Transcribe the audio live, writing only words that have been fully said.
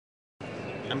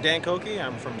I'm Dan Koke.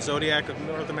 I'm from Zodiac of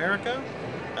North America.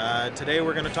 Today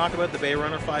we're going to talk about the Bay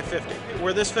Runner 550.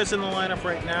 Where this fits in the lineup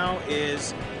right now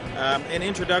is an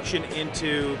introduction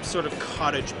into sort of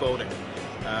cottage boating.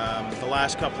 The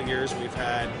last couple of years we've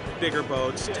had bigger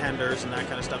boats, tenders, and that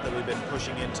kind of stuff that we've been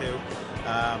pushing into.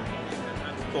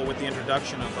 But with the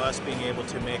introduction of us being able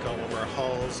to make all of our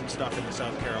hulls and stuff in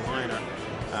South Carolina,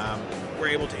 we're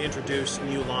able to introduce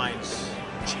new lines,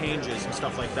 changes and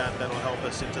stuff like that that'll help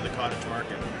us into the cottage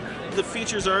market. The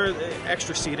features are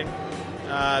extra seating,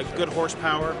 good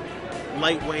horsepower,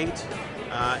 lightweight,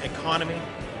 economy,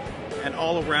 and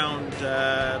all around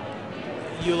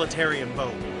utilitarian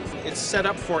boat. It's set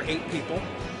up for 8 people.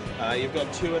 You've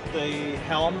got 2 at the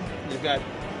helm. You've got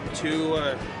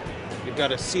 2. You've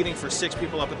got a seating for 6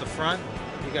 people up at the front.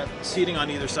 You've got seating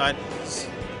on either side.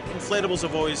 Inflatables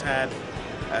have always had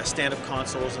stand-up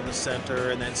consoles in the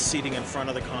center and then seating in front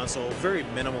of the console. Very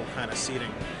minimal kind of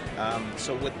seating.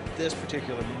 So with this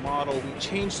particular model, we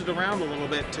changed it around a little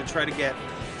bit to try to get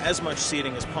as much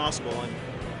seating as possible. And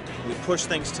we pushed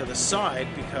things to the side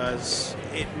because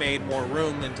it made more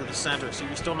room into the center. So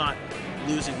you're still not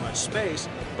losing much space,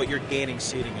 but you're gaining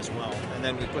seating as well. And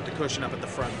then we put the cushion up at the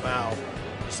front bow,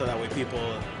 so that way people,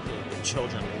 the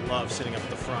children, love sitting up at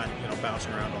the front,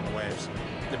 bouncing around on the waves.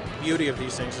 The beauty of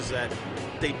these things is that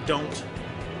they don't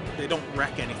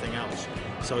wreck anything else.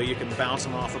 So you can bounce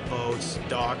them off of boats,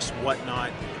 docks,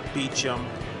 whatnot, beach them,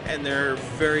 and they're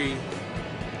very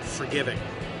forgiving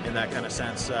in that kind of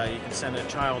sense. You can send a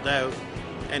child out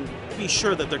and be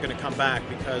sure that they're going to come back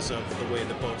because of the way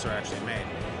the boats are actually made.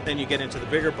 Then you get into the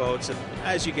bigger boats, and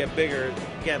as you get bigger,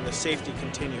 again, the safety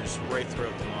continues right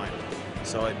throughout the line.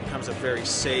 So it becomes a very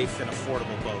safe and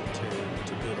affordable boat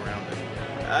to boot around in.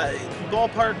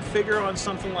 Ballpark figure on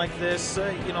something like this,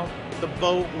 the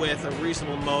boat with a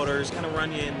reasonable motor is going to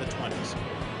run you in the 20s.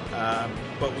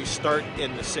 But we start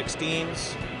in the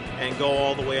 16s and go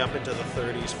all the way up into the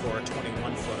 30s for a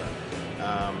 21-footer,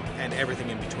 and everything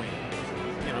in between.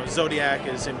 Zodiac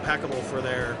is impeccable for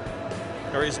their,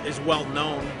 or is well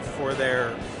known for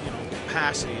their,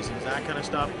 capacities and that kind of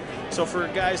stuff. So for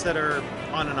guys that are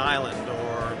on an island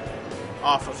or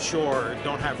off of shore,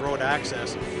 don't have road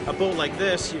access, a boat like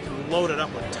this, you can load it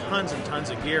up with tons and tons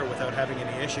of gear without having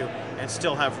any issue and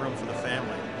still have room for the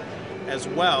family. As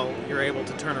well, you're able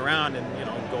to turn around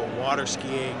and go water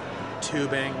skiing,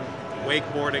 tubing,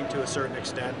 wakeboarding to a certain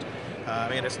extent.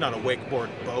 It's not a wakeboard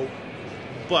boat,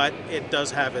 but it does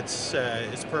have its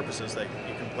purposes that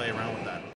you can play around with that.